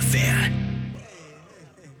Fan.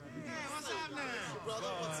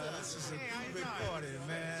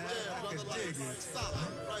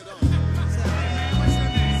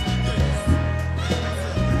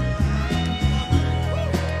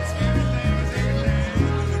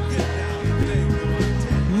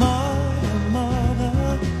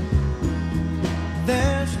 Mother,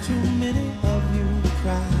 there's too many of you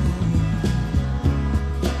crying.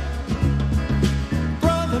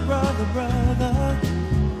 Brother,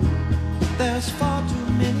 there's far too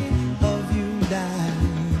many of you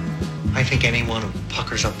dying. I think anyone who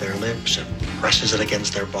puckers up their lips and presses it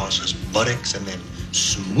against their boss's buttocks and then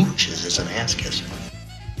smooches is an ass kisser.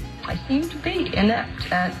 I seem to be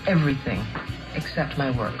inept at everything except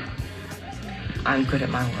my work. I'm good at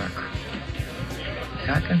my work.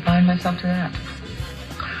 So I confine myself to that.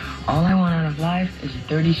 All I want out of life is a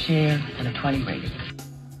 30 share and a 20 rating.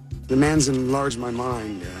 The man's enlarged my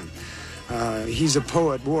mind. He's a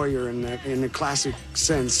poet, warrior in the classic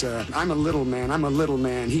sense. I'm a little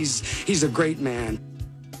man. He's a great man.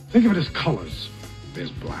 Think of it as colors.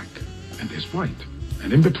 There's black and there's white.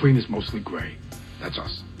 And in between is mostly gray. That's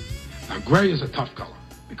us. Now, gray is a tough color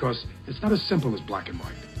because it's not as simple as black and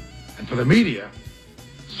white. And for the media,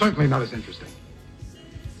 certainly not as interesting.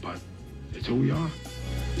 But it's who we are.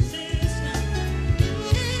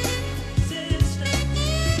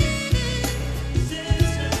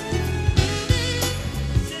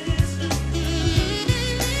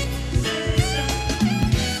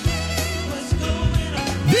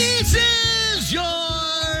 This is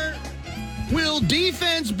your Will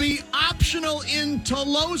Defense Be Optional in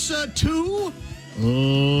Tolosa 2?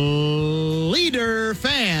 Leader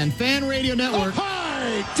Fan Radio Network.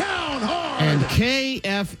 High, down hard. And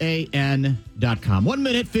KFAN.com. 1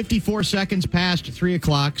 minute, 54 seconds past 3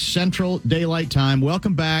 o'clock Central Daylight Time.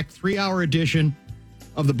 Welcome back. 3-hour edition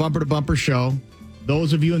of the Bumper to Bumper Show.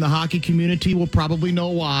 Those of you in the hockey community will probably know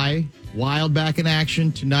why. Wild back in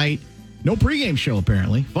action tonight. No pregame show,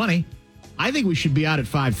 apparently. Funny. I think we should be out at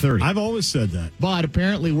 5:30. I've always said that. But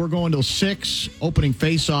apparently we're going till 6, opening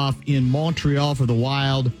face-off in Montreal for the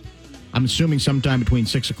Wild. I'm assuming sometime between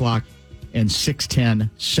 6 o'clock and 6:10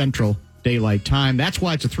 Central Daylight Time. That's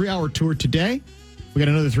why it's a 3-hour tour today. We got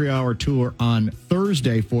another 3-hour tour on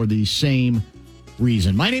Thursday for the same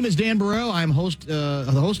reason. My name is Dan Barreiro. I'm the host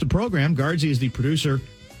of the program. Guardsy is the producer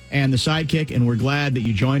and the sidekick, and we're glad that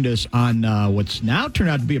you joined us on what's now turned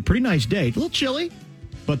out to be a pretty nice day. It's a little chilly,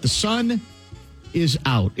 but the sun is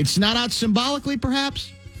out. It's not out symbolically,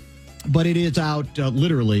 perhaps, but it is out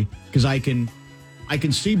literally, because I can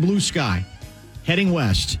see blue sky heading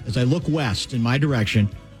west as I look west in my direction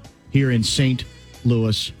here in St.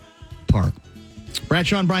 Louis Park.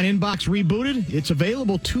 Bradshaw and Bryan Inbox rebooted. It's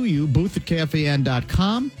available to you, booth at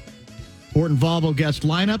KFAN.com. Ford and Volvo guest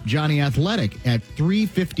lineup, Johnny Athletic at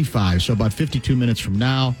 3:55, so about 52 minutes from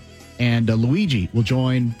now. And Luigi will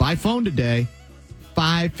join by phone today,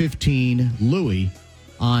 5:15, Louie,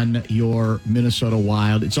 on your Minnesota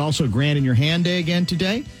Wild. It's also Grand in Your Hand Day again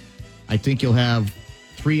today. I think you'll have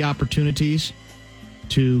 3 opportunities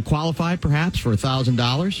to qualify, perhaps, for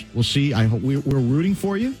 $1,000. We'll see. I hope we're rooting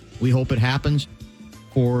for you. We hope it happens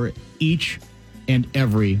for each and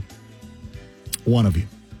every one of you.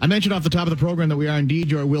 I mentioned off the top of the program that we are indeed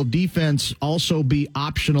your Will Defense also be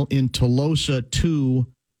optional in Tolosa 2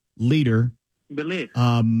 leader. Believe.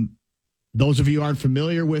 Those of you who aren't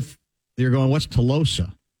familiar with, you're going, what's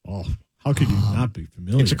Tolosa? Oh, how could you not be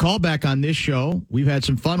familiar? It's a callback on this show. We've had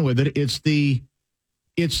some fun with it. It's the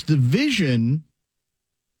vision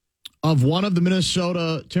of one of the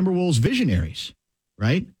Minnesota Timberwolves visionaries,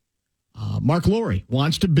 right? Mark Lowry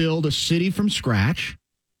wants to build a city from scratch.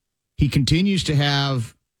 He continues to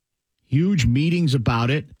have huge meetings about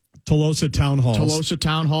it. Tolosa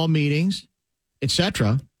Town Hall meetings,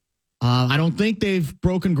 etc. I don't think they've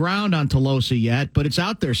broken ground on Tolosa yet, but it's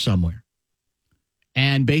out there somewhere.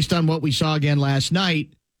 And based on what we saw again last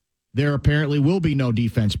night, there apparently will be no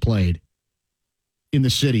defense played in the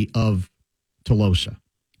city of Tolosa.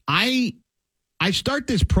 I start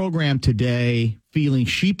this program today feeling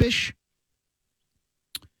sheepish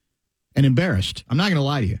and embarrassed. I'm not going to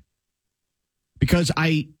lie to you. Because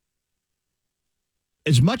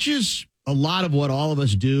as much as a lot of what all of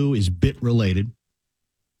us do is bit related,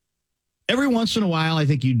 every once in a while, I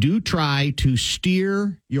think you do try to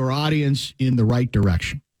steer your audience in the right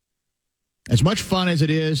direction. As much fun as it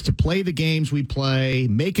is to play the games we play,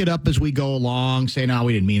 make it up as we go along, say, no,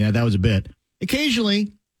 we didn't mean that. That was a bit.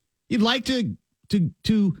 Occasionally, you'd like to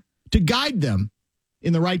guide them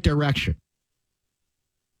in the right direction.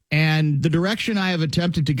 And the direction I have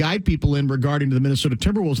attempted to guide people in regarding to the Minnesota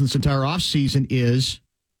Timberwolves in this entire offseason is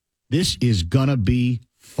this is going to be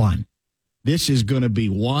fun. This is going to be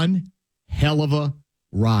one hell of a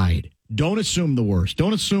ride. Don't assume the worst.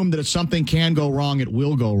 Don't assume that if something can go wrong, it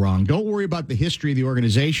will go wrong. Don't worry about the history of the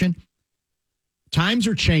organization. Times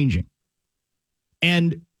are changing.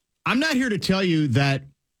 And I'm not here to tell you that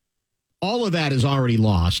all of that is already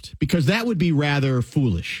lost, because that would be rather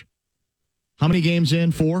foolish. How many games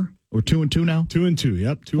in? 4? Or 2-2 now? 2-2,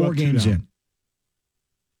 yep. 4 games in.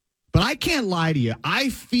 But I can't lie to you. I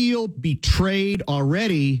feel betrayed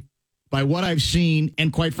already by what I've seen,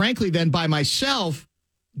 and quite frankly, then by myself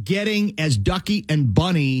getting as ducky and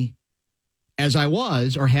bunny as I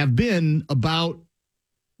was or have been about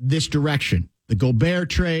this direction. The Gobert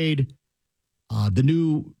trade, the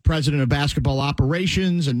new president of basketball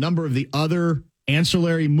operations, a number of the other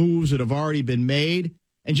ancillary moves that have already been made,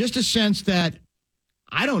 and just a sense that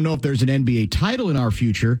I don't know if there's an NBA title in our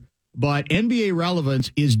future, but NBA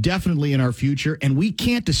relevance is definitely in our future, and we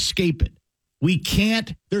can't escape it. We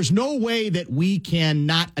can't. There's no way that we can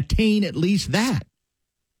not attain at least that.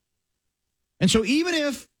 And so even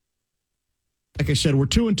if, like I said, we're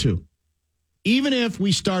 2-2, even if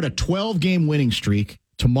we start a 12-game winning streak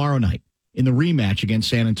tomorrow night in the rematch against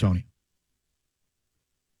San Antonio,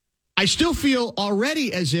 I still feel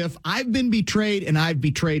already as if I've been betrayed and I've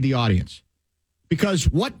betrayed the audience. Because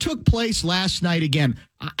what took place last night again,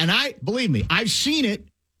 and believe me, I've seen it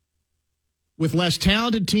with less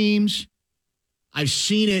talented teams. I've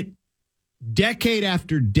seen it decade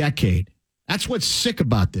after decade. That's what's sick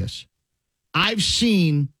about this. I've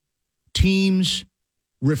seen teams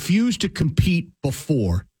refuse to compete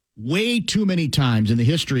before way too many times in the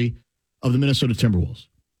history of the Minnesota Timberwolves.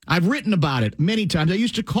 I've written about it many times. I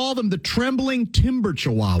used to call them the trembling timber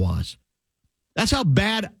chihuahuas. That's how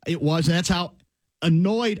bad it was, and that's how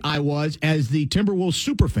annoyed I was as the Timberwolves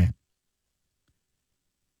superfan.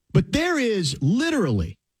 But there is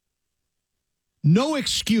literally no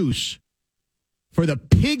excuse for the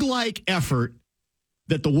pig-like effort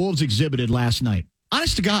that the Wolves exhibited last night.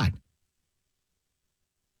 Honest to God.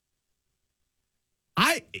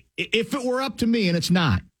 If it were up to me, and it's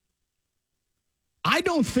not, I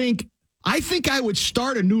think I would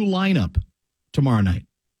start a new lineup tomorrow night.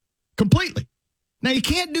 Completely. Now, you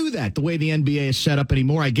can't do that the way the NBA is set up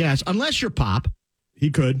anymore, I guess, unless you're Pop.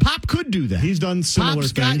 He could. Pop could do that. He's done similar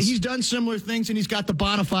things. He's done similar things, and he's got the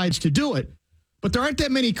bona fides to do it. But there aren't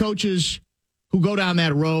that many coaches who go down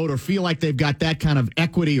that road or feel like they've got that kind of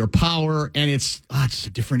equity or power, and it's a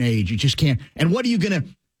different age. You just can't. And what are you going to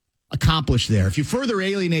accomplish there? If you further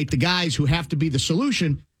alienate the guys who have to be the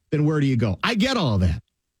solution, then where do you go? I get all of that.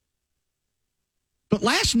 But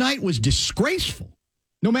last night was disgraceful.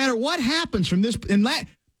 No matter what happens from this,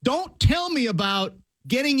 don't tell me about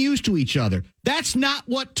getting used to each other. That's not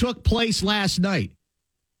what took place last night.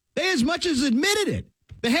 They as much as admitted it.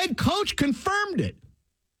 The head coach confirmed it.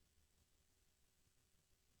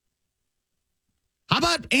 How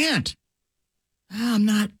about Ant? I'm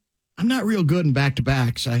not real good in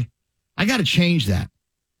back-to-backs. I got to change that.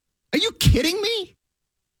 Are you kidding me?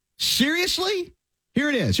 Seriously? Here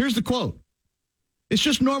it is. Here's the quote. It's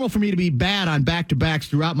just normal for me to be bad on back-to-backs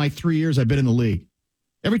throughout my 3 years I've been in the league.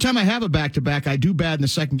 Every time I have a back-to-back, I do bad in the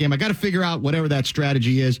second game. I got to figure out whatever that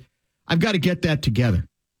strategy is. I've got to get that together.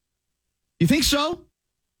 You think so?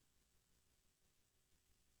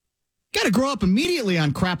 Got to grow up immediately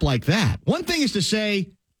on crap like that. One thing is to say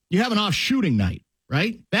you have an off shooting night,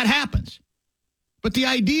 right? That happens. But the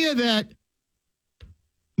idea that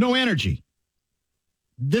no energy,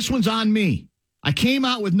 this one's on me. I came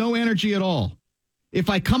out with no energy at all. If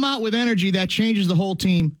I come out with energy, that changes the whole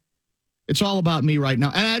team. It's all about me right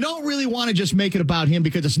now. And I don't really want to just make it about him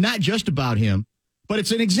because it's not just about him, but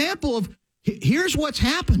it's an example of here's what's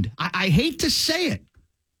happened. I hate to say it.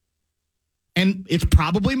 And it's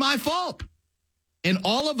probably my fault. And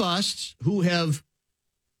all of us who have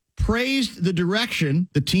praised the direction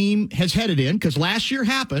the team has headed in, because last year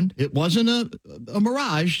happened, it wasn't a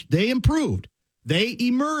mirage. They improved. They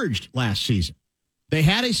emerged last season. They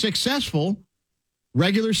had a successful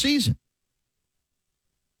regular season.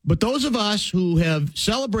 But those of us who have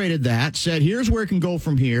celebrated that, said, here's where it can go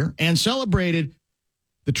from here, and celebrated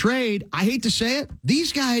the trade, I hate to say it,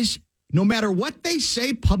 these guys, no matter what they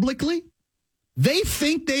say publicly, they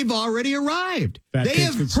think they've already arrived. They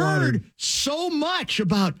have heard so much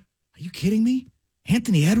about, are you kidding me?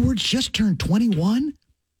 Anthony Edwards just turned 21?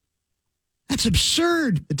 That's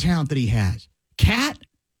absurd, the talent that he has. Cat,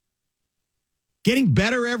 getting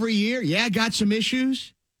better every year. Yeah, got some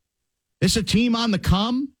issues. This a team on the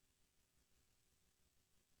come.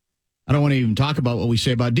 I don't want to even talk about what we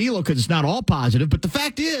say about D'Lo because it's not all positive. But the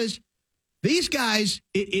fact is, these guys,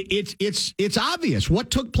 it's obvious what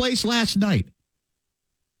took place last night.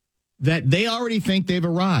 that they already think they've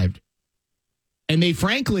arrived. And they,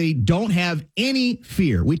 frankly, don't have any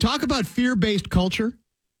fear. We talk about fear-based culture,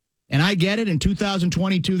 and I get it. In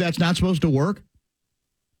 2022, that's not supposed to work.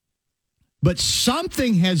 But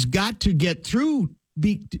something has got to get through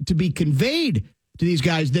to be conveyed to these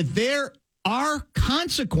guys that there are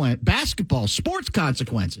sports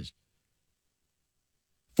consequences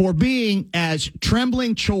for being as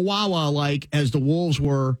trembling Chihuahua-like as the Wolves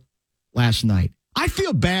were last night. I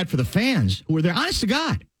feel bad for the fans who were there. Honest to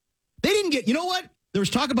God. They didn't get, you know what? There was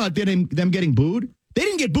talk about them getting booed. They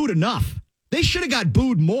didn't get booed enough. They should have got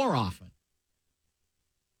booed more often.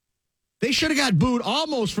 They should have got booed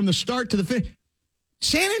almost from the start to the finish.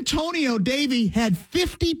 San Antonio, Davey, had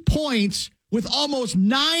 50 points with almost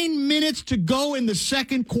 9 minutes to go in the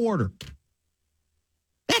second quarter.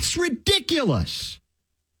 That's ridiculous.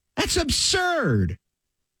 That's absurd.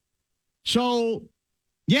 So,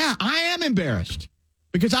 yeah, I am embarrassed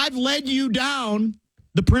because I've led you down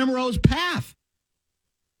the primrose path.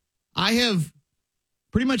 I have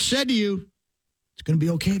pretty much said to you, it's going to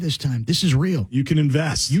be okay this time. This is real. You can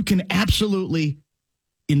invest. You can absolutely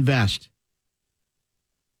invest.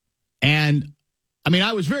 And, I mean,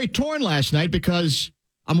 I was very torn last night because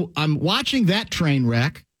I'm watching that train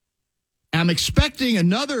wreck. I'm expecting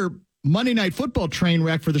another Monday Night Football train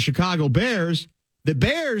wreck for the Chicago Bears. The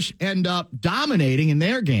Bears end up dominating in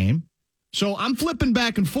their game. So I'm flipping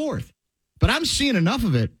back and forth. But I'm seeing enough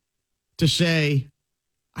of it to say,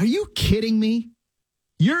 are you kidding me?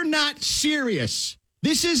 You're not serious.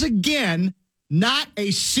 This is, again, not a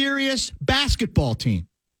serious basketball team.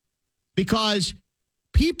 Because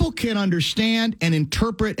people can understand and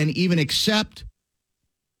interpret and even accept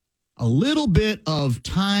a little bit of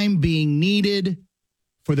time being needed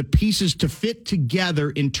for the pieces to fit together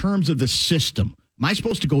in terms of the system. Am I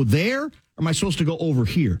supposed to go there or am I supposed to go over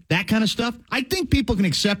here? That kind of stuff. I think people can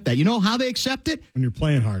accept that. You know how they accept it? When you're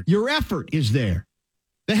playing hard. Your effort is there.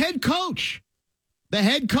 The head coach,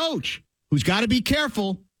 who's got to be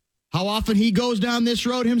careful how often he goes down this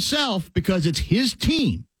road himself because it's his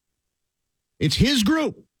team. It's his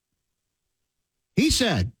group. He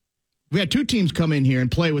said, we had two teams come in here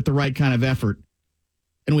and play with the right kind of effort,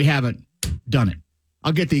 and we haven't done it.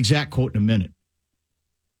 I'll get the exact quote in a minute.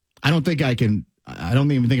 I don't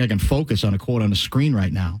even think I can focus on a quote on the screen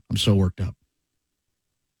right now. I'm so worked up.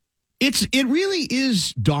 It really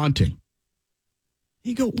is daunting.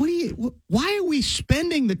 You go, why are we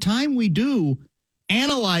spending the time we do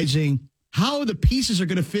analyzing how the pieces are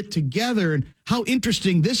going to fit together and how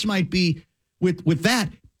interesting this might be with that,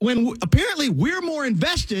 when apparently we're more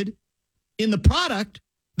invested in the product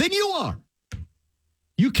than you are.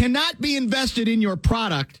 You cannot be invested in your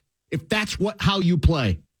product if that's how you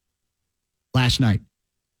play last night.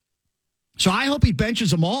 So I hope he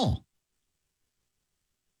benches them all.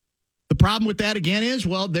 The problem with that, again, is,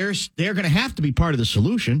 well, they're going to have to be part of the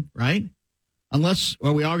solution, right? Unless,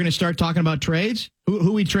 we are going to start talking about trades.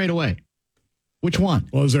 Who we trade away? Which one?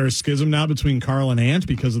 Well, is there a schism now between Carl and Ant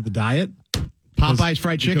because of the diet? Popeye's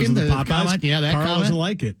fried chicken? The Popeyes? Comment? Yeah, that Carl comment? doesn't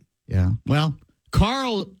like it. Yeah. Well,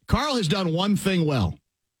 Carl has done one thing well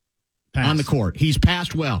on the court. He's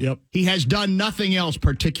passed well. Yep. He has done nothing else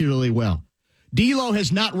particularly well. D'Lo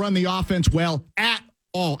has not run the offense well at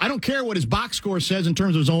all. I don't care what his box score says in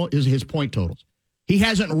terms of his point totals. He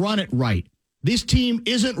hasn't run it right. This team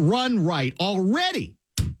isn't run right already.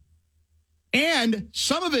 And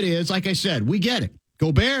some of it is, like I said, we get it.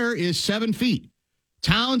 Gobert is 7 feet.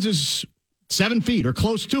 Towns is 7 feet or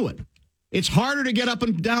close to it. It's harder to get up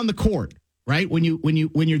and down the court, right? When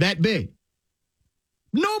you're that big.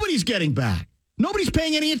 Nobody's getting back. Nobody's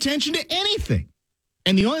paying any attention to anything.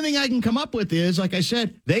 And the only thing I can come up with is, like I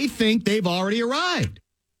said, they think they've already arrived.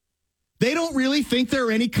 They don't really think there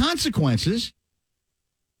are any consequences.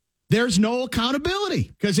 There's no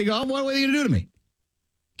accountability because they go, what are you going to do to me?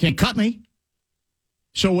 Can't cut me.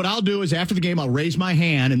 So what I'll do is after the game, I'll raise my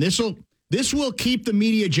hand, and this will keep the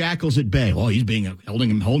media jackals at bay. Oh, he's holding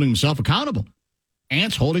himself accountable.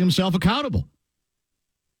 Ant's holding himself accountable.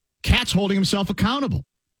 Cat's holding himself accountable.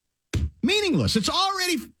 Meaningless. It's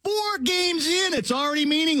already 4 games in. It's already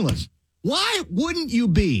meaningless. Why wouldn't you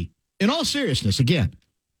be, in all seriousness, again,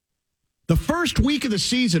 the first week of the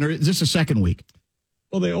season, or is this the second week?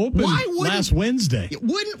 Well, they opened last Wednesday.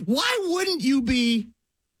 Why wouldn't you be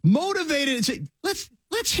motivated and say,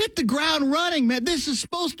 let's hit the ground running, man. This is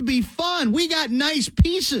supposed to be fun. We got nice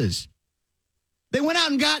pieces. They went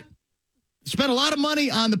out and spent a lot of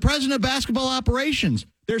money on the president of basketball operations.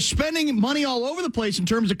 They're spending money all over the place in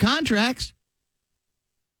terms of contracts.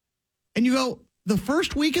 And you go, the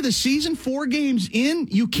first week of the season, 4 games in,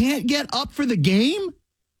 you can't get up for the game?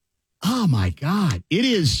 Oh, my God. It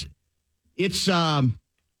is it's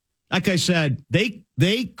like I said,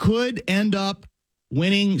 they could end up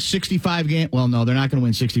winning 65 games. Well, no, they're not going to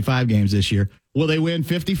win 65 games this year. Will they win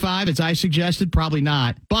 55, as I suggested? Probably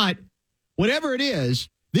not. But whatever it is,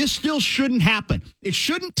 this still shouldn't happen. It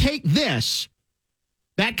shouldn't take that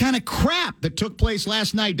kind of crap that took place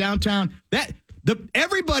last night downtown.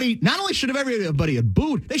 Everybody, not only should have everybody have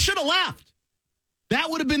booed, they should have left. That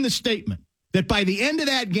would have been the statement. That by the end of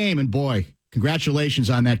that game, and boy, congratulations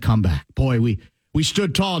on that comeback. Boy, we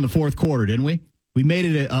stood tall in the fourth quarter, didn't we? We made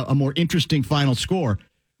it a more interesting final score.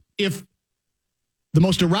 If the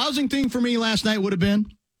most arousing thing for me last night would have been,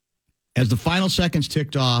 as the final seconds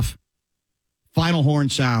ticked off, final horn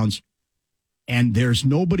sounds, and there's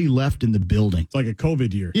nobody left in the building. It's like a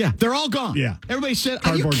COVID year. Yeah, they're all gone. Yeah. Everybody said,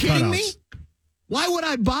 Cardboard are you kidding cutouts. me? Why would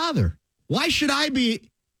I bother? Why should I be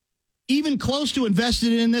even close to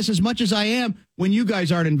invested in this as much as I am when you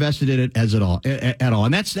guys aren't invested in it at all?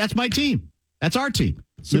 And that's my team. That's our team.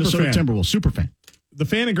 Minnesota Timberwolves, super fan. The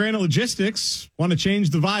fan of Granite Logistics want to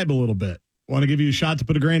change the vibe a little bit. Want to give you a shot to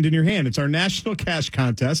put $1,000 in your hand. It's our national cash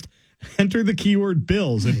contest. Enter the keyword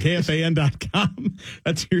bills at KFAN.com.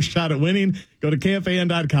 That's your shot at winning. Go to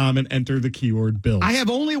KFAN.com and enter the keyword bills. I have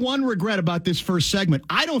only one regret about this first segment.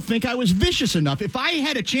 I don't think I was vicious enough. If I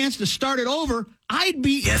had a chance to start it over, I'd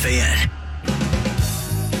be FAN.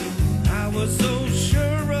 I was so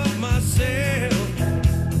sure of myself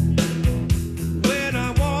when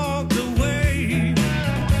I walked away.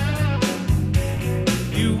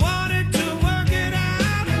 You wanted to work it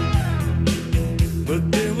out,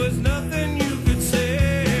 but there was nothing you could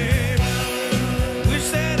say. Wish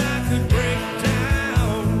that I could break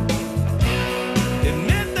down,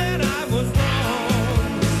 admit that I was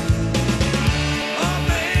wrong. Oh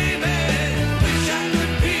baby, wish I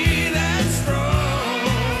could be that strong.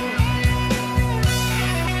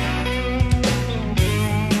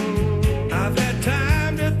 I've had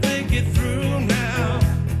time to think it through now.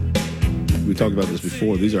 We talked about this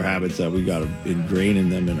before. These are habits that we got to ingrain in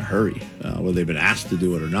them in a hurry, whether they've been asked to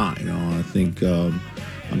do it or not. You know, I think I'm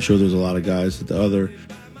sure there's a lot of guys at the other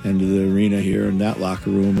end of the arena here in that locker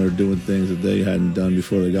room are doing things that they hadn't done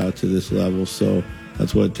before they got to this level. So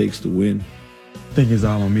that's what it takes to win. I think it's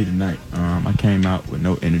all on me tonight. I came out with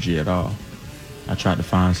no energy at all. I tried to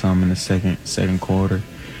find some in the second quarter,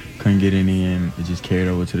 couldn't get any in. It just carried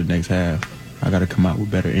over to the next half. I got to come out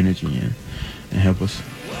with better energy and help us.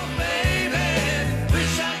 Oh, baby,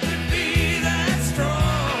 wish I could be that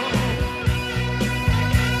strong.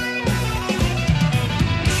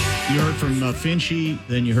 You heard from Finchy,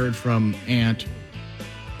 then you heard from Ant.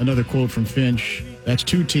 Another quote from Finch. That's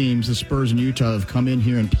two teams, the Spurs and Utah, have come in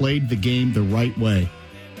here and played the game the right way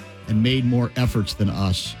and made more efforts than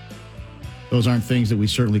us. Those aren't things that we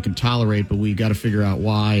certainly can tolerate, but we got to figure out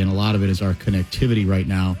why, and a lot of it is our connectivity right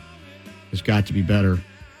now has got to be better,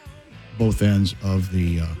 both ends of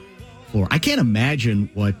the floor. I can't imagine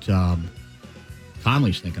what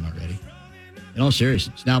Conley's thinking already. In all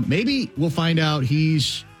seriousness. Now, maybe we'll find out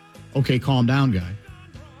he's okay, calm down guy.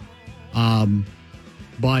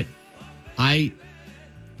 But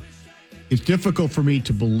it's difficult for me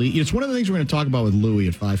to believe. It's one of the things we're going to talk about with Louis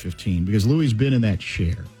at 5:15 because Louis's been in that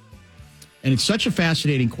chair. And it's such a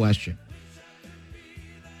fascinating question.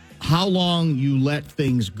 How long you let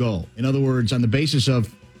things go. In other words, on the basis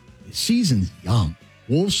of the season's young.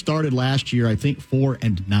 Wolves started last year, I think,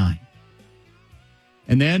 4-9.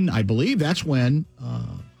 And then I believe that's when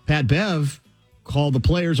Pat Bev called the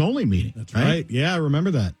players-only meeting. That's right. Yeah, I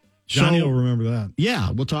remember that. Johnny will remember that.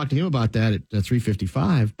 Yeah, we'll talk to him about that at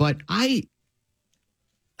 3:55. But my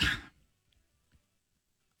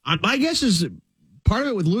guess is part of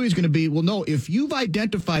it with Louis is going to be, well, no, if you've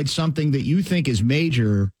identified something that you think is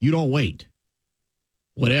major, you don't wait.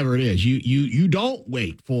 Whatever it is, you don't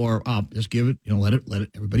wait for just give it, let it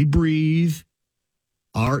everybody breathe.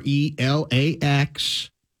 RELAX.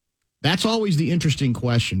 That's always the interesting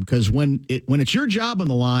question because when it's your job on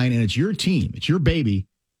the line and it's your team, it's your baby,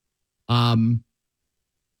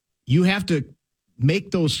 you have to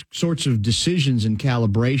make those sorts of decisions and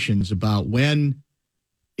calibrations about when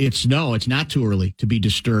it's not too early to be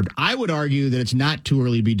disturbed. I would argue that it's not too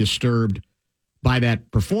early to be disturbed by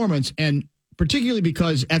that performance, and particularly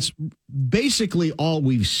because that's basically all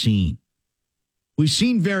we've seen. We've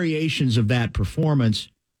seen variations of that performance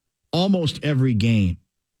almost every game.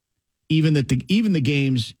 Even the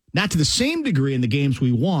games, not to the same degree in the games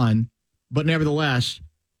we won, but nevertheless,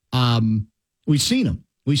 we've seen them.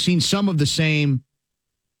 We've seen some of the same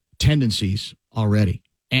tendencies already.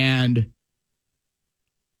 And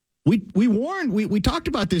we warned, we talked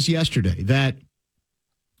about this yesterday, that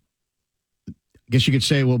I guess you could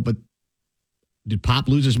say, well, but did Pop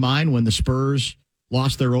lose his mind when the Spurs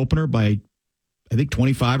lost their opener by, I think,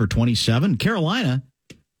 25 or 27? Carolina,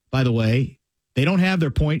 by the way, they don't have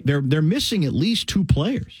their point. They're missing at least 2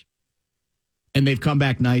 players. And they've come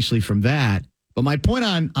back nicely from that. But my point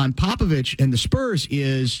on Popovich and the Spurs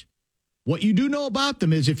is what you do know about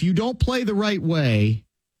them is if you don't play the right way,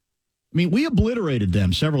 I mean, we obliterated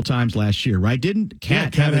them several times last year, right? Didn't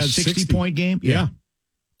Cat have a 60-point game? Yeah.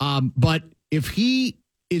 But if he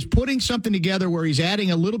is putting something together where he's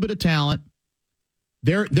adding a little bit of talent,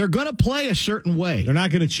 they're going to play a certain way. They're not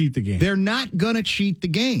going to cheat the game. They're not going to cheat the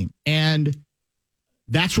game. And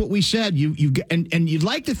that's what we said. And you'd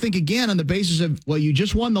like to think again on the basis of, well, you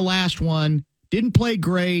just won the last one, didn't play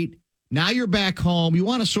great. Now you're back home. You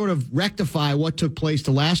want to sort of rectify what took place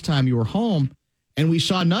the last time you were home. And we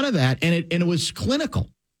saw none of that. And it was clinical.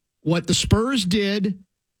 What the Spurs did,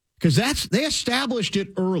 because they established it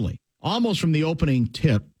early, almost from the opening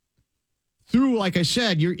tip. Through, like I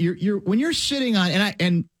said, you're when you're sitting on,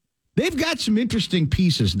 and they've got some interesting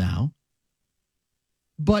pieces now.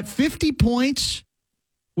 But 50 points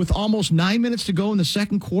with almost 9 minutes to go in the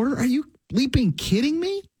second quarter? Are you bleeping kidding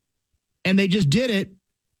me? And they just did it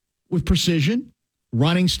with precision,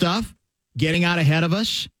 running stuff, getting out ahead of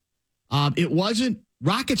us. It wasn't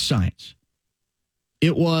rocket science.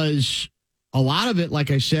 It was a lot of it,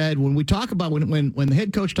 like I said, when we talk about, when the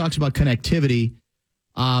head coach talks about connectivity,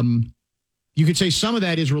 you could say some of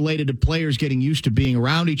that is related to players getting used to being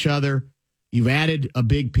around each other. You've added a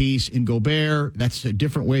big piece in Gobert. That's a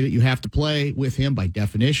different way that you have to play with him by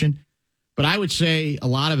definition. But I would say a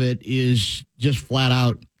lot of it is just flat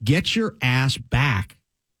out, get your ass back.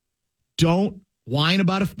 Don't whine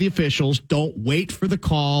about the officials. Don't wait for the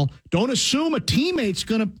call. Don't assume a teammate's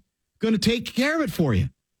going to take care of it for you.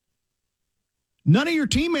 None of your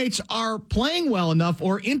teammates are playing well enough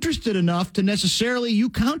or interested enough to necessarily you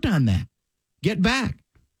count on that. Get back.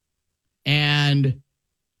 And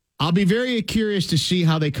I'll be very curious to see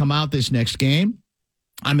how they come out this next game.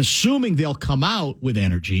 I'm assuming they'll come out with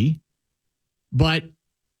energy, but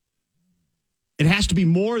it has to be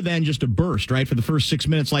more than just a burst, right? For the first 6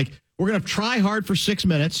 minutes, like we're going to try hard for 6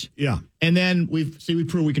 minutes. Yeah. And then we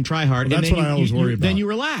prove we can try hard. Well, that's and then what I always worry about. Then you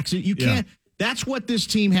relax. You can't. That's what this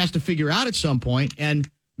team has to figure out at some point, and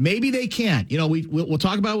maybe they can't. You know, we'll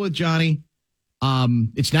talk about it with Johnny.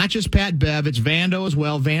 It's not just Pat Bev, it's Vando as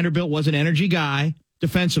well. Vanderbilt was an energy guy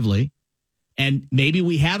defensively, and maybe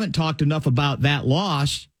we haven't talked enough about that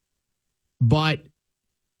loss, but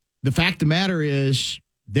the fact of the matter is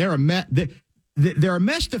they're a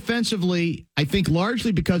mess defensively, I think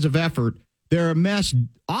largely because of effort. They're a mess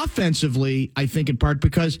offensively, I think in part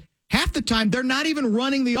because half the time they're not even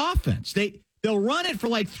running the offense. They'll run it for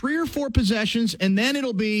like 3 or 4 possessions, and then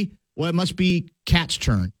it'll be, well, it must be Cat's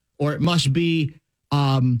turn, or it must be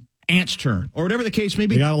Ant's turn, or whatever the case may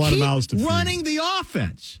be. They got a lot of mouths to feed. Running the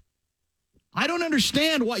offense. I don't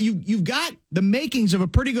understand why you've got the makings of a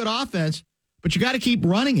pretty good offense, but you got to keep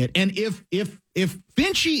running it. And if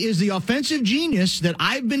Finchy is the offensive genius that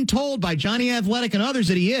I've been told by Johnny Athletic and others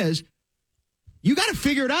that he is, you got to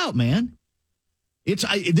figure it out, man.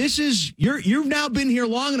 You've now been here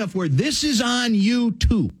long enough where this is on you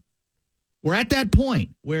too. We're at that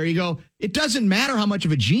point where you go, it doesn't matter how much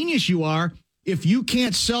of a genius you are if you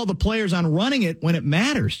can't sell the players on running it when it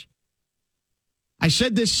matters. I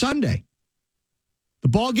said this Sunday. The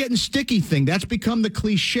ball getting sticky thing, that's become the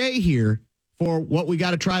cliche here for what we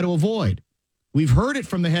got to try to avoid. We've heard it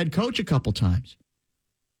from the head coach a couple times.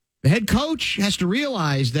 The head coach has to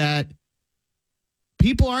realize that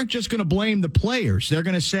people aren't just going to blame the players. They're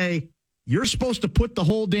going to say, you're supposed to put the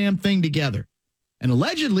whole damn thing together. And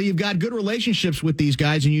allegedly, you've got good relationships with these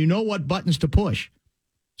guys, and you know what buttons to push.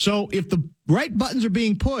 So if the right buttons are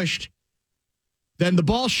being pushed, then the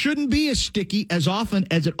ball shouldn't be as sticky as often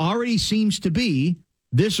as it already seems to be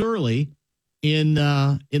this early in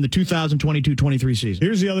the 2022-23 season.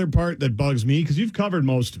 Here's the other part that bugs me, because you've covered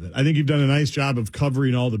most of it. I think you've done a nice job of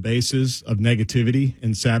covering all the bases of negativity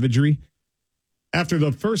and savagery. After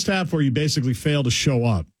the first half where you basically fail to show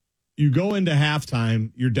up, you go into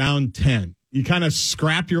halftime, you're down 10. You kind of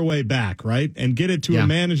scrap your way back, right? And get it to a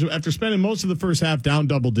manager after spending most of the first half down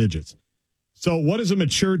double digits. So what does a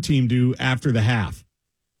mature team do after the half?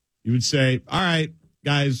 You would say, all right,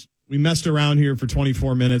 guys, we messed around here for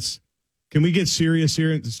 24 minutes. Can we get serious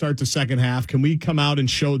here and start the second half? Can we come out and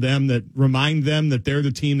show them remind them that they're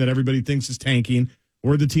the team that everybody thinks is tanking?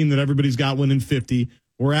 We're the team that everybody's got winning 50.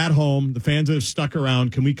 We're at home. The fans that have stuck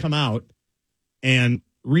around. Can we come out and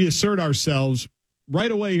reassert ourselves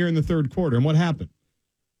right away here in the third quarter? And what happened?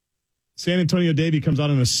 San Antonio Davey comes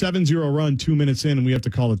out on a 7-0 run 2 minutes in, and we have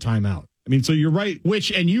to call a timeout. I mean, so you're right.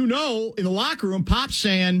 And in the locker room, Pop's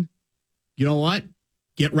saying, you know what?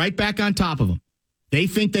 Get right back on top of them. They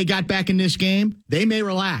think they got back in this game. They may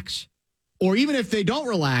relax. Or even if they don't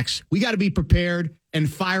relax, we got to be prepared and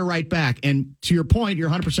fire right back. And to your point, you're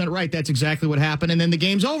 100% right. That's exactly what happened. And then the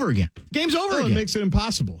game's over again. Game's over again. It makes it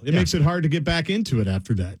impossible. It makes it hard to get back into it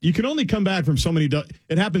after that. You can only come back from so many.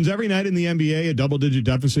 It happens every night in the NBA. A double-digit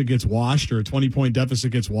deficit gets washed or a 20-point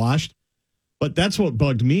deficit gets washed. But that's what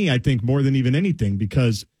bugged me, I think, more than even anything,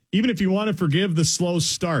 because even if you want to forgive the slow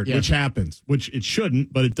start, which happens, which it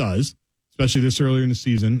shouldn't, but it does, especially this earlier in the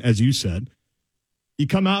season, as you said, you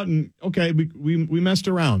come out and, okay, we messed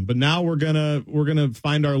around, but now we're gonna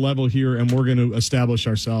find our level here and we're gonna establish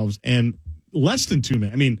ourselves. And less than 2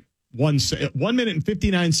 minutes, I mean, 1 minute and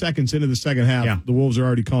 59 seconds into the second half, the Wolves are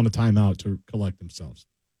already calling a timeout to collect themselves.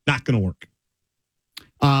 Not going to work.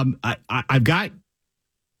 I've got.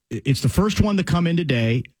 It's the first one to come in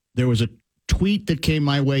today. There was a tweet that came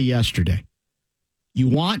my way yesterday. You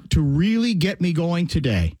want to really get me going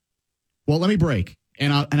today? Well, let me break,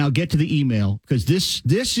 and I'll get to the email, because this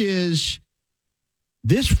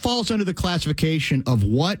falls under the classification of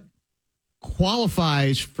what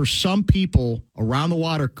qualifies for some people around the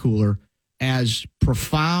water cooler as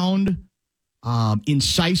profound,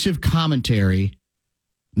 incisive commentary.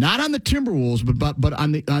 Not on the Timberwolves, but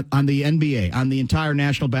on the NBA, on the entire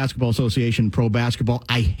National Basketball Association, pro basketball.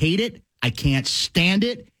 I hate it. I can't stand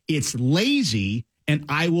it. It's lazy, and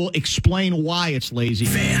I will explain why it's lazy.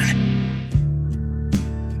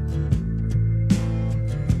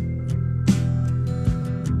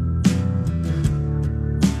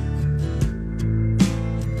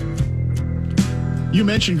 You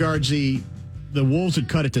mentioned, Guards, the Wolves had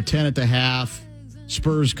cut it to 10 at the half.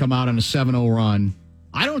 Spurs come out on a 7-0 run.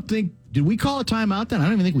 I don't think, did we call a timeout then? I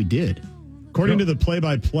don't even think we did. According to the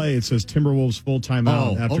play-by-play, it says Timberwolves full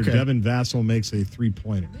timeout after Devin Vassell makes a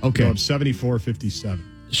three-pointer. Okay. So 74-57.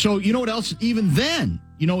 So you know what else? Even then,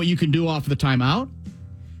 you know what you can do off of the timeout?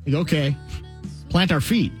 You go, okay, plant our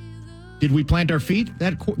feet. Did we plant our feet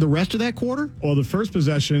the rest of that quarter? Well, the first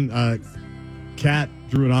possession, Cat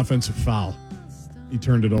drew an offensive foul. He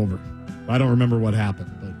turned it over. I don't remember what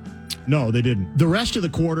happened, but no, they didn't. The rest of the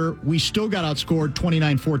quarter, we still got outscored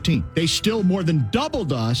 29-14. They still more than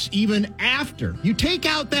doubled us even after. You take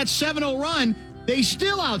out that 7-0 run, they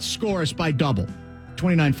still outscore us by double,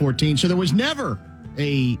 29-14. So there was never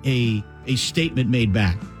a statement made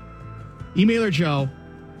back. Emailer Joe,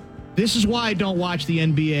 this is why I don't watch the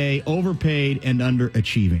NBA, overpaid and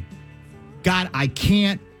underachieving. God, I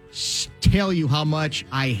can't tell you how much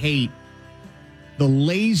I hate the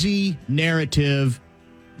lazy narrative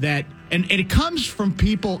that, and it comes from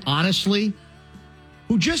people, honestly,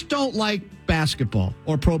 who just don't like basketball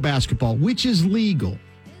or pro basketball, which is legal.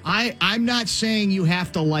 I'm not saying you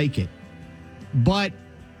have to like it, but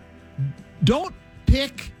don't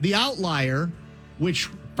pick the outlier, which,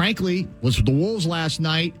 frankly, was the Wolves last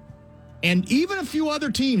night, and even a few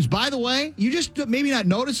other teams. By the way, you just maybe not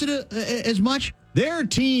notice it as much. There are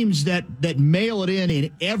teams that mail it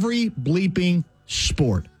in every bleeping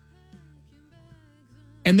sport.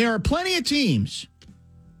 And there are plenty of teams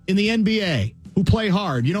in the NBA who play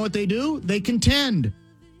hard. You know what they do? They contend.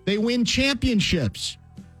 They win championships.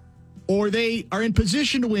 Or they are in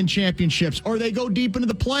position to win championships. Or they go deep into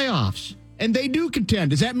the playoffs. And they do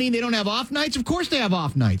contend. Does that mean they don't have off nights? Of course they have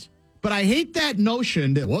off nights. But I hate that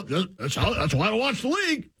notion that, well, that's why I don't watch the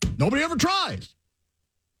league. Nobody ever tries.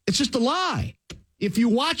 It's just a lie. If you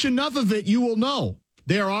watch enough of it, you will know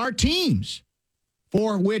there are teams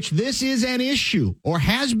for which this is an issue or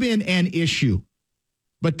has been an issue.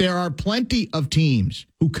 But there are plenty of teams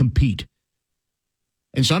who compete.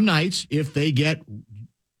 And some nights, if they get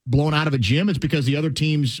blown out of a gym, it's because the other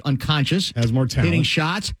team's unconscious. Has more talent. Hitting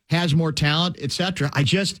shots, has more talent, etc. I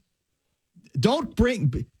just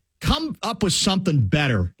come up with something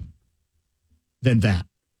better than that.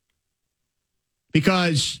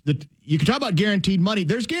 Because you can talk about guaranteed money.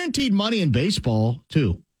 There's guaranteed money in baseball,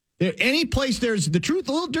 too. Any place there's the truth,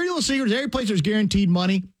 the little dirty little secret, every place there's guaranteed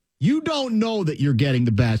money, you don't know that you're getting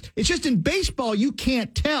the best. It's just in baseball, you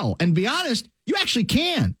can't tell. And be honest, you actually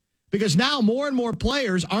can. Because now more and more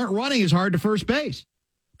players aren't running as hard to first base.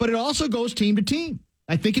 But it also goes team to team.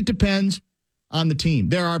 I think it depends on the team.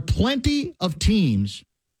 There are plenty of teams.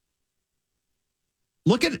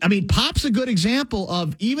 Pop's a good example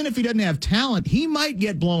of, even if he doesn't have talent, he might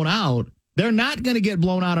get blown out. They're not going to get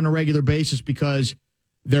blown out on a regular basis because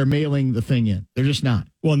they're mailing the thing in. They're just not.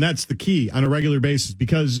 Well, and that's the key, on a regular basis,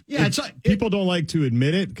 because people don't like to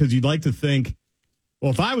admit it, because you'd like to think Well,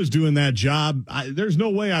 if I was doing that job, there's no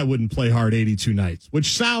way I wouldn't play hard 82 nights,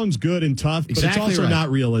 which sounds good and tough, but Exactly it's also right. not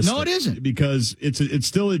realistic. No, it isn't. Because it's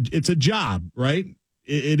still a job, right?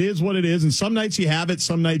 It is what it is, and some nights you have it,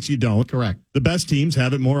 some nights you don't. Correct. The best teams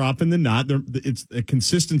have it more often than not. It's a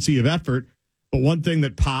consistency of effort. But one thing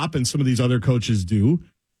that Pop and some of these other coaches do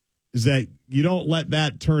is that you don't let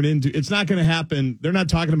that turn into – it's not going to happen. They're not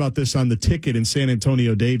talking about this on the ticket in San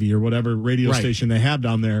Antonio Davie or whatever radio station they have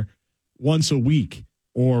down there once a week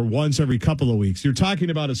or once every couple of weeks. You're talking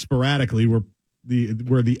about it sporadically where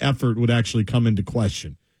the effort would actually come into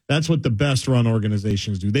question. That's what the best run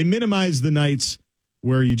organizations do. They minimize the nights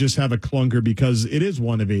where you just have a clunker because it is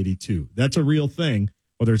one of 82. That's a real thing,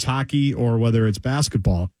 whether it's hockey or whether it's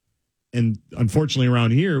basketball. And unfortunately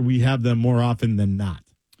around here, we have them more often than not,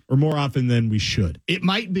 or more often than we should. It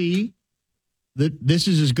might be that this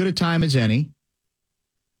is as good a time as any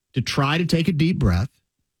to try to take a deep breath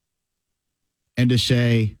and to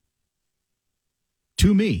say,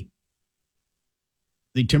 to me,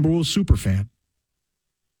 the Timberwolves superfan,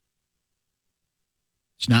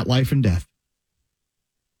 it's not life and death.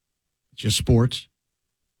 It's just sports.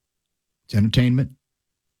 It's entertainment.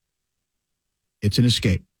 It's an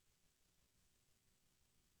escape.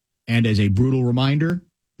 And as a brutal reminder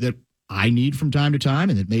that I need from time to time,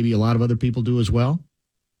 and that maybe a lot of other people do as well,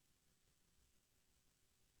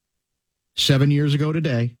 7 years ago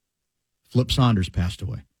today, Flip Saunders passed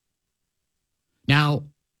away. Now,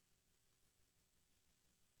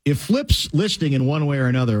 if Flip's listening in one way or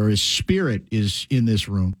another, or his spirit is in this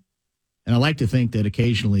room, and I like to think that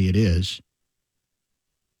occasionally it is,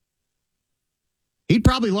 he'd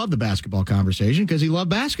probably love the basketball conversation because he loved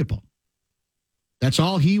basketball. That's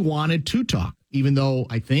all he wanted to talk, even though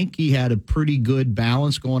I think he had a pretty good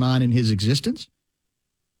balance going on in his existence.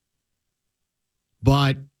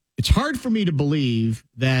 But it's hard for me to believe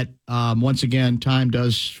that, once again, time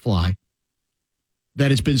does fly,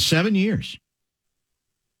 that it's been 7 years.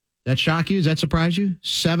 That shock you? Does that surprise you?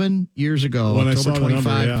 7 years ago, When I October saw the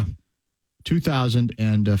 25, number, yeah.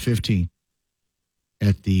 2015,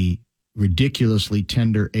 at the ridiculously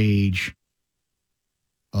tender age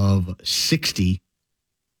of 60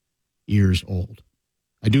 years old.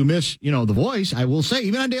 I do miss, the voice. I will say,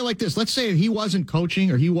 even on a day like this, let's say if he wasn't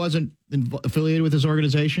coaching or he wasn't affiliated with his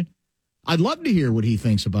organization, I'd love to hear what he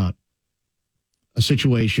thinks about a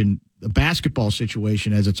situation, a basketball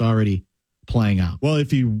situation as it's already playing out. Well,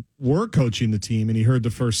 if he were coaching the team and he heard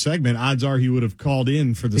the first segment, odds are he would have called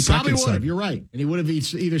in for the He second probably would have. segment. You're right. And he would have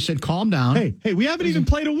either said, calm down. Hey, we haven't even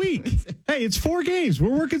played a week. Hey, it's 4 games. We're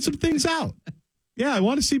working some things out. Yeah, I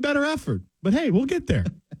want to see better effort. But hey, we'll get there.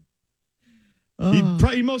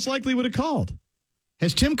 He most likely would have called.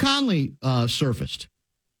 Has Tim Conley surfaced?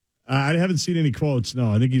 I haven't seen any quotes.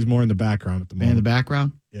 No, I think he's more in the background at the moment. In the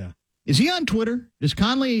background? Yeah. Is he on Twitter? Does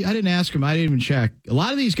Conley, I didn't ask him. I didn't even check. A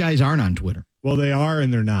lot of these guys aren't on Twitter. Well, they are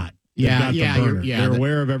and they're not. They've got the burner. They're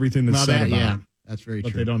aware of everything that's said about him. That's very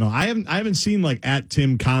But true. they don't know. I haven't seen like at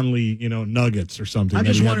Tim Conley, nuggets or something. I'm that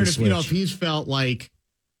just he had wondering to if switch. he's felt like,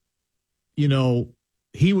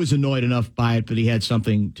 he was annoyed enough by it, but he had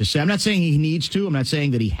something to say. I'm not saying he needs to. I'm not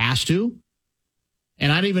saying that he has to.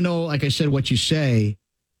 And I don't even know, like I said, what you say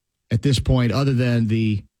at this point, other than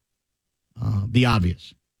the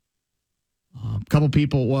obvious. A couple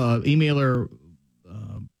people, emailer,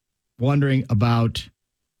 wondering about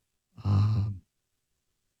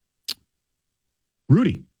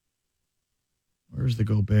Rudy. Where's the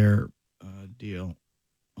Gobert deal?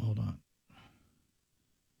 Hold on.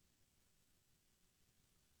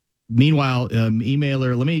 Meanwhile,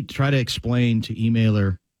 emailer, let me try to explain to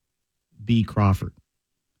emailer B. Crawford.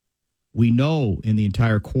 We know in the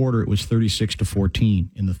entire quarter it was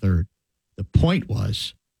 36-14 in the third. The point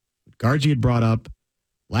was, Guardsy had brought up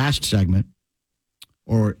last segment,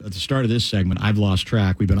 or at the start of this segment, I've lost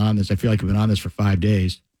track. We've been on this. I feel like we've been on this for 5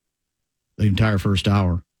 days, the entire first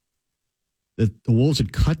hour. The Wolves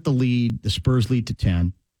had cut the lead, the Spurs lead to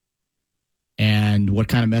 10. And what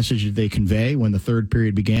kind of message did they convey when the third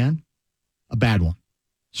period began? A bad one.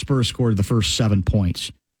 Spurs scored the first 7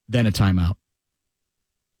 points, then a timeout.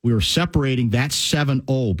 We were separating that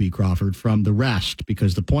 7-0, B. Crawford, from the rest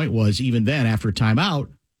because the point was, even then, after a timeout,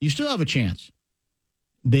 you still have a chance.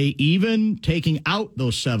 They even taking out that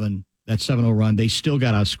 7-0 run, they still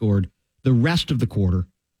got outscored the rest of the quarter,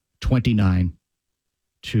 29-14.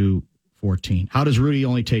 How does Rudy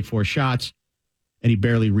only take 4 shots? And he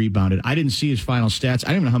barely rebounded. I didn't see his final stats. I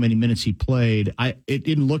don't even know how many minutes he played. It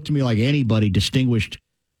didn't look to me like anybody distinguished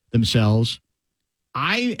themselves.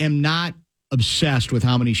 I am not obsessed with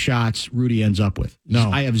how many shots Rudy ends up with.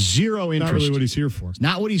 No. I have zero interest. Not really what he's here for. It's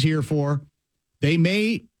not what he's here for. They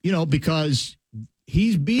may, because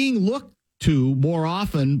he's being looked to more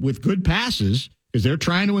often with good passes because they're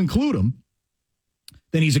trying to include him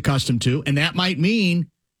than he's accustomed to, and that might mean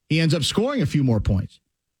he ends up scoring a few more points.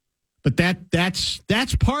 But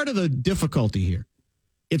that's part of the difficulty here.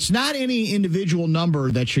 It's not any individual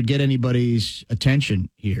number that should get anybody's attention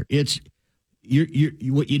here. It's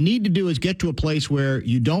what you need to do is get to a place where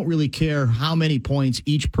you don't really care how many points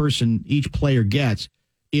each player gets.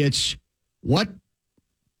 It's what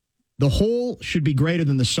the whole should be greater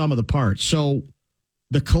than the sum of the parts. So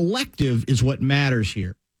the collective is what matters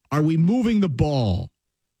here. Are we moving the ball?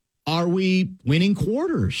 Are we winning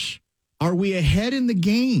quarters? Are we ahead in the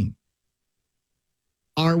game?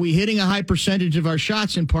 Are we hitting a high percentage of our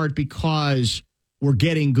shots in part because we're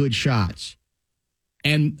getting good shots?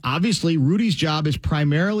 And obviously, Rudy's job is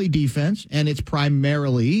primarily defense, and it's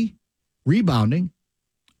primarily rebounding.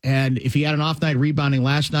 And if he had an off night rebounding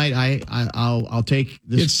last night, I'll take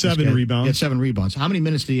this. It's 7 rebounds. It's 7 rebounds. How many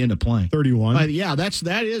minutes did he end up playing? 31. Yeah,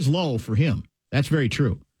 that is low for him. That's very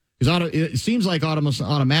true. Because it seems like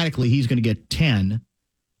automatically he's going to get 10,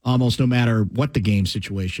 almost no matter what the game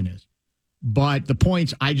situation is. But the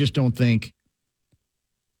points, I just don't think.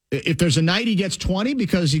 If there's a night he gets 20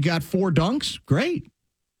 because he got 4 dunks, great.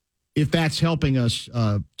 If that's helping us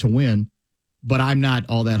to win. But I'm not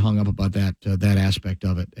all that hung up about that aspect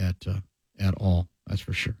of it at all. That's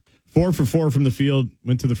for sure. 4 for 4 from the field,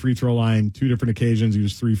 went to the free throw line 2 different occasions. He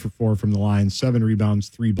was 3 for 4 from the line, 7 rebounds,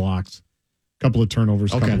 3 blocks, couple of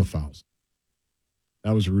turnovers, couple of fouls.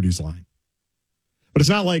 That was Rudy's line. But it's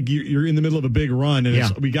not like you're in the middle of a big run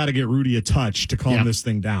and we got to get Rudy a touch to calm this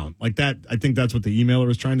thing down. Like that, I think that's what the emailer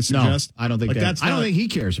was trying to suggest. No, I don't think I don't think he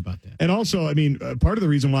cares about that. And also, I mean, part of the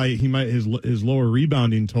reason why his lower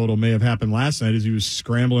rebounding total may have happened last night is he was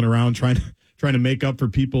scrambling around trying to make up for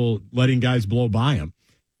people letting guys blow by him.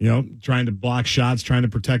 You know, trying to block shots, trying to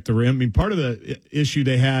protect the rim. I mean, part of the issue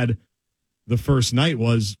they had the first night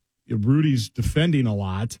was Rudy's defending a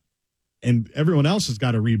lot. And everyone else has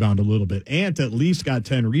got to rebound a little bit. Ant at least got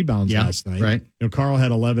 10 rebounds last night. Right. You know, Carl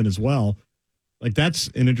had 11 as well. Like, that's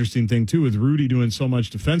an interesting thing, too, with Rudy doing so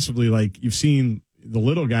much defensively. Like, you've seen the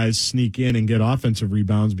little guys sneak in and get offensive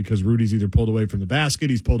rebounds because Rudy's either pulled away from the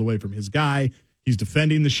basket, he's pulled away from his guy, he's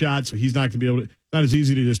defending the shot, so he's not going to be able to. It's not as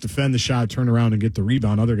easy to just defend the shot, turn around, and get the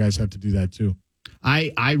rebound. Other guys have to do that, too.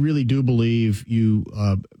 I really do believe you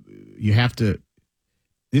have to.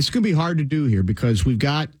 This could be hard to do here because we've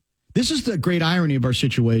got. This is the great irony of our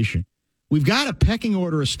situation. We've got a pecking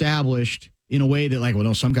order established in a way that, like, well,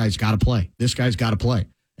 no, some guy's got to play. This guy's got to play.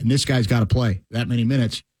 And this guy's got to play that many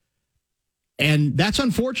minutes. And that's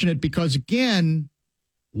unfortunate because, again,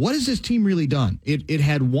 what has this team really done? It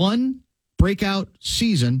had one breakout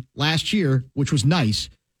season last year, which was nice,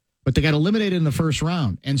 but they got eliminated in the first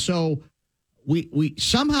round. And so we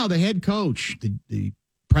somehow the head coach, the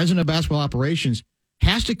president of basketball operations,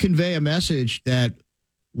 has to convey a message that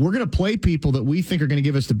we're going to play people that we think are going to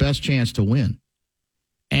give us the best chance to win.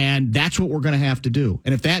 And that's what we're going to have to do.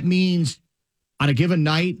 And if that means on a given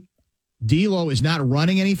night, D'Lo is not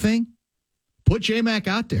running anything, put J-Mac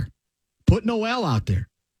out there. Put Noel out there.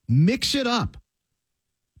 Mix it up.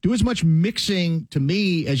 Do as much mixing to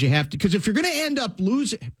me as you have to. Because if you're going to end up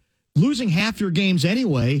losing half your games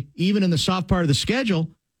anyway, even in the soft part of the schedule,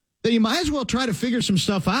 then you might as well try to figure some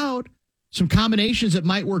stuff out. Some combinations that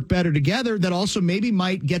might work better together that also maybe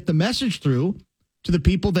might get the message through to the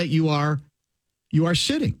people that you are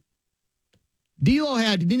sitting. D'Lo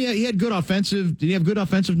had good offensive. Did he have good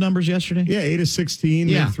offensive numbers yesterday? Yeah, 8 of 16,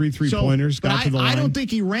 3 3-pointers. Got to the line. I don't think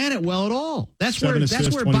he ran it well at all. That's where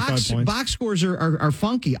box scores are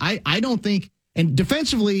funky. I don't think, and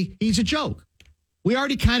defensively he's a joke. We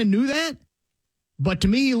already kind of knew that, but to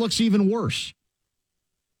me he looks even worse.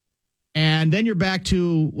 And then you're back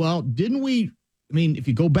to, well, didn't we? I mean, if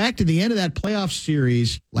you go back to the end of that playoff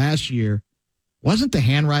series last year, wasn't the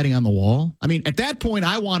handwriting on the wall? I mean, at that point,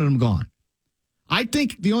 I wanted him gone. I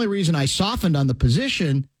think the only reason I softened on the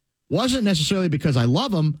position wasn't necessarily because I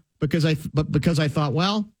love him, but because I thought,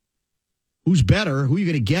 well, who's better? Who are you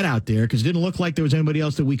going to get out there? Because it didn't look like there was anybody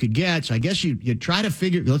else that we could get. So I guess you try to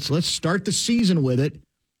figure, let's start the season with it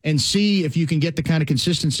and see if you can get the kind of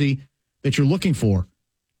consistency that you're looking for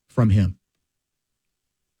from him.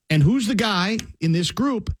 And who's the guy in this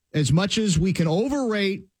group, as much as we can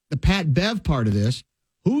overrate the Pat Bev part of this,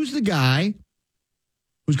 who's the guy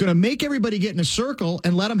who's going to make everybody get in a circle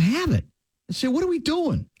and let them have it? And say, what are we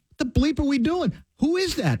doing? What the bleep are we doing? Who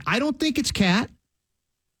is that? I don't think it's Cat.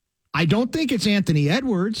 I don't think it's Anthony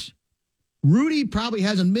Edwards. Rudy probably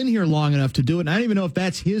hasn't been here long enough to do it, and I don't even know if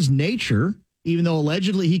that's his nature, even though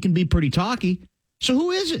allegedly he can be pretty talky. So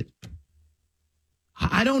who is it?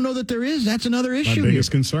 I don't know that there is. That's another issue. My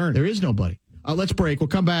biggest here. concern. There is nobody. Let's break. We'll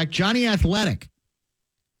come back. Johnny Athletic.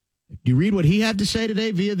 You read what he had to say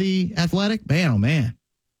today via the Athletic? Man, oh, man.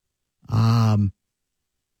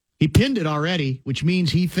 He pinned it already, which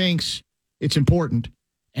means he thinks it's important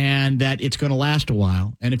and that it's going to last a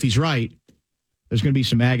while. And if he's right, there's going to be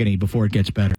some agony before it gets better.